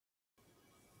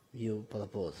You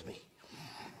propose me.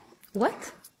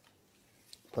 What?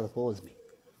 Propose me.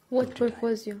 What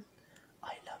propose you?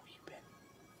 I love you, baby.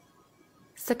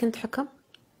 Second حكم?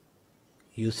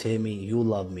 You say me, you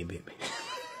love me, baby.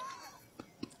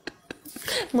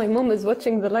 My mom is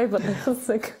watching the live and I feel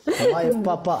sick.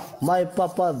 My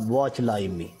papa watch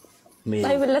live me.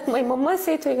 I will let my mama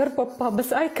say to your papa,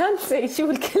 but I can't say. She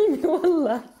will kill me,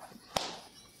 wallah.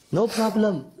 No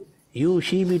problem.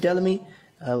 She me tell me,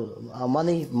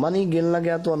 money gilna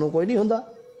gaya ਤੁਹਾਨੂੰ ਕੋਈ ਨਹੀਂ ਹੁੰਦਾ.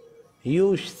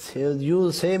 You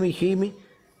say me, she me,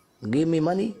 give me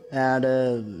money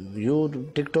and you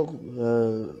TikTok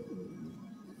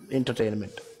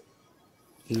entertainment.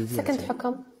 Easy. Second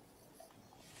حكم.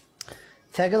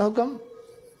 Second hukam,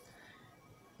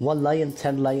 one lion,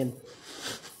 send lion.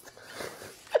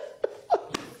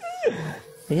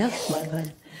 Yes, my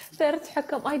friend. Third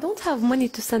حكم, I don't have money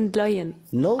to send lion.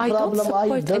 No I problem, don't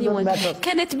support doesn't anyone. matter.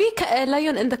 Can it be a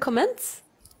lion in the comments?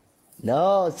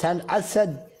 No, send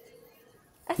Asad.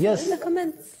 Yes. In the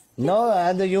comments. No,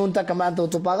 and you unta comment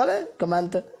to pagal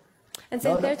comment. And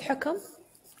then third حكم?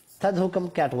 Third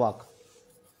hukam catwalk.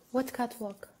 What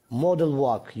catwalk? Model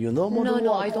walk. You know model walk?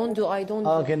 No, I don't do.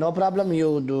 Okay, no problem.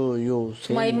 You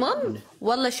say. My mom,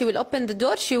 wallah, she will open the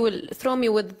door. She will throw me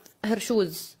with her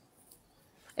shoes.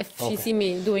 If she see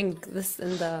me doing this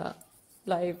in the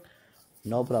live.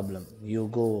 No problem. You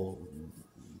go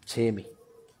say me.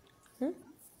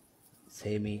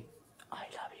 Say me, I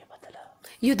love you, Pattlo.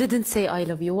 You didn't say I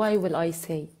love you. Why will I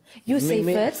say? You say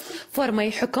first for my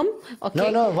حكم.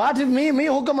 Okay. No. What is me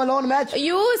hukam alone match?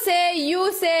 You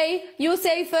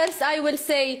say first. I will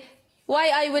say. Why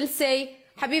I will say?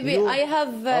 Habibi, I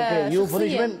have. Okay, you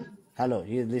punishment. Hello,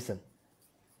 you listen.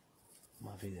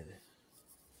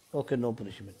 Okay, no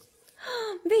punishment.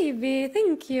 Baby,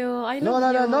 thank you. I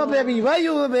love you. No, baby. Why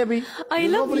you, baby? I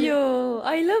love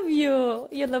you.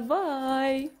 Yalla,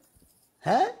 bye.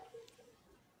 Huh?